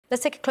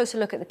Let's take a closer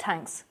look at the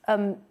tanks.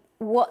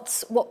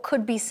 What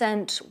could be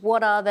sent?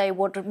 What are they?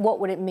 What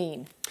would it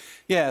mean?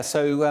 Yeah,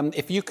 so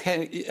if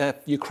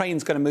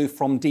Ukraine's going to move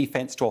from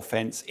defence to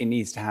offence, it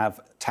needs to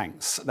have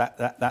tanks.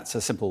 That's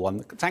a simple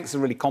one. Tanks are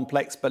really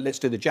complex, but let's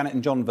do the Janet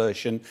and John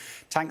version.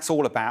 Tanks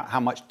all about how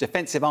much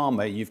defensive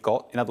armour you've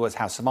got, in other words,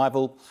 how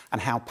survivable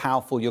and how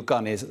powerful your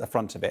gun is at the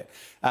front of it.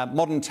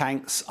 Modern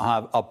tanks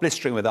are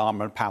blistering with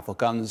armour and powerful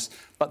guns,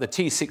 but the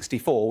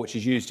T-64, which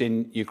is used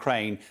in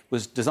Ukraine,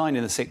 was designed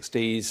in the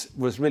 60s,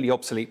 was really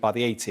obsolete by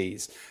the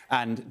 80s,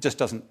 and just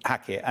doesn't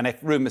hack it. And if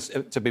rumours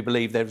to be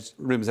believed, there's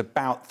rumours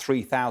about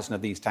 3,000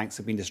 of these tanks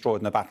have been destroyed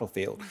in the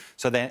battlefield.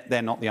 So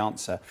they're not the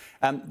answer.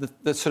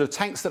 The sort of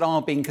tanks that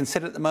are being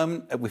considered at the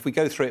moment, if we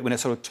go through it in a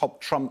sort of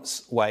top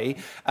trumps way,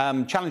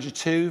 Challenger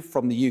 2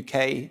 from the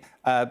UK,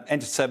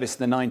 entered service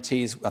in the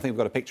 90s. I think we've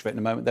got a picture of it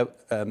in a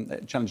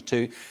moment, Challenger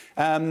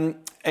 2.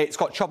 It's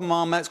got chopper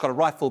armour, it's got a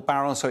rifle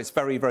barrel, so it's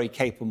very, very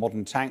capable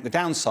modern tank. The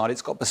downside,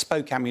 it's got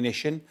bespoke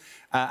ammunition,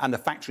 and the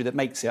factory that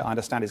makes it, I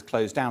understand, is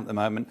closed down at the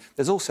moment.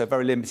 There's also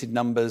very limited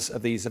numbers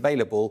of these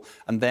available,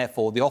 and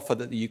therefore the offer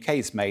that the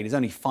UK's made is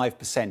only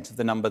 5% of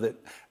the number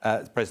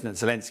that President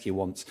Zelensky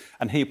wants.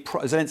 And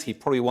Zelensky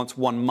probably wants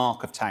one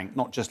mark of tank,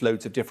 not just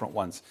loads of different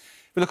ones.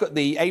 If we look at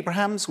the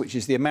Abrams, which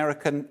is the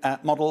American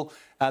model,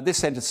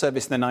 this entered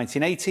service in the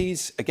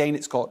 1980s. Again,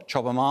 it's got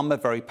chopper armour,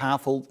 very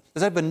powerful.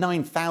 There's over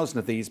 9,000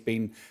 of these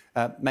been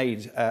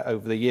made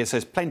over the years, so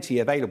there's plenty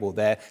available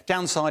there.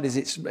 Downside is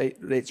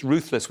it's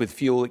ruthless with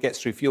fuel. It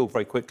gets through fuel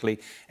very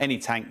quickly. Any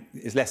tank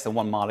is less than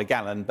 1 mile a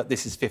gallon, but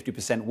this is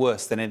 50%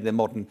 worse than any of the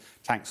modern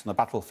tanks on the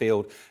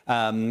battlefield.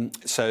 And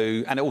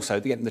also,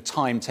 getting the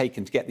time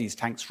taken to get these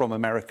tanks from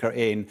America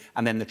in,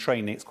 and then the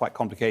training, it's quite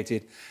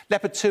complicated.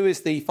 Leopard 2 is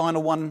the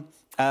final one.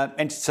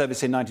 Entered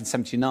service in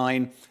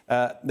 1979.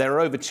 There are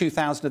over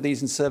 2,000 of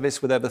these in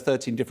service with over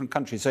 13 different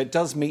countries. So it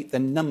does meet the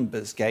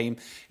numbers game.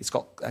 It's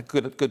got a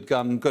good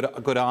gun,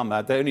 good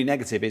armour. The only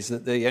negative is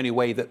that the only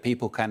way that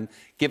people can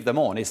give them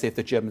on is if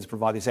the Germans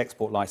provide this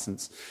export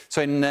licence.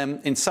 So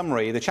in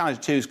summary, the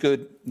Challenger 2 is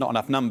good, not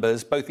enough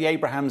numbers. Both the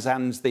Abrams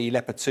and the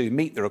Leopard 2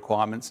 meet the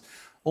requirements.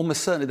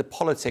 Almost certainly the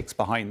politics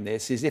behind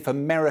this is if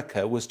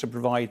America was to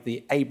provide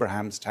the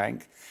Abrams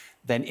tank,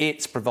 then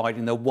it's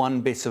providing the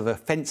one bit of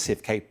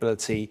offensive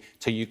capability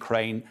to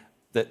Ukraine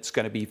that's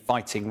going to be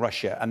fighting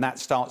Russia. And that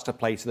starts to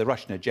play to the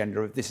Russian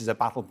agenda if this is a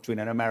battle between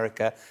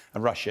America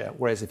and Russia.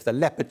 Whereas if the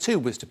Leopard 2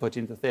 was to put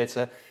into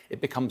theatre, it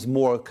becomes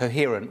more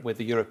coherent with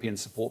the European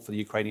support for the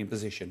Ukrainian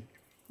position.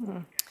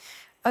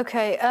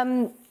 OK.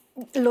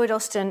 Lloyd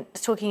Austin,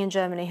 talking in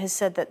Germany, has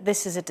said that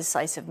this is a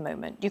decisive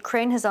moment.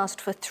 Ukraine has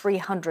asked for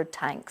 300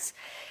 tanks.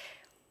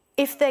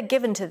 If they're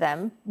given to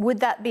them,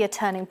 would that be a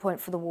turning point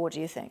for the war, do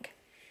you think?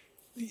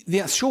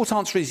 The short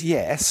answer is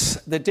yes.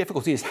 The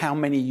difficulty is how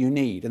many you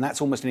need, and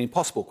that's almost an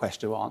impossible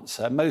question to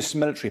answer. Most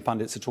military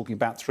pundits are talking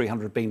about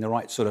 300 being the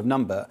right sort of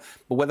number,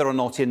 but whether or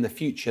not in the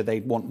future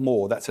they'd want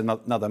more, that's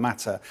another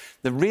matter.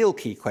 The real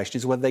key question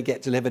is whether they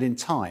get delivered in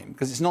time,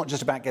 because it's not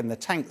just about getting the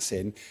tanks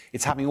in,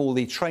 it's having all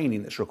the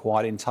training that's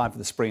required in time for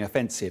the spring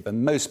offensive,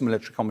 and most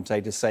military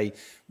commentators say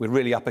we're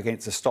really up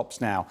against the stops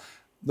now.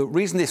 The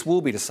reason this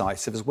will be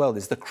decisive as well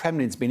is the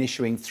Kremlin's been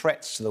issuing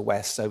threats to the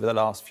West over the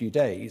last few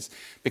days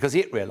because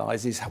it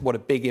realises what a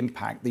big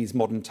impact these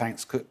modern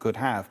tanks could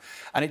have.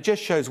 And it just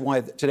shows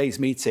why today's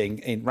meeting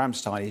in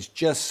Ramstein is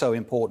just so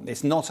important.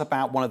 It's not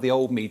about one of the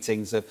old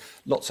meetings of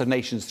lots of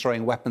nations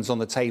throwing weapons on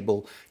the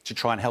table to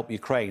try and help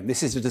Ukraine.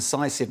 This is a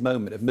decisive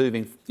moment of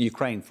moving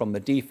Ukraine from the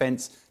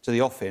defence to the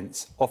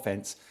offence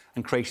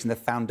and creating the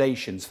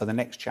foundations for the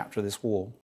next chapter of this war.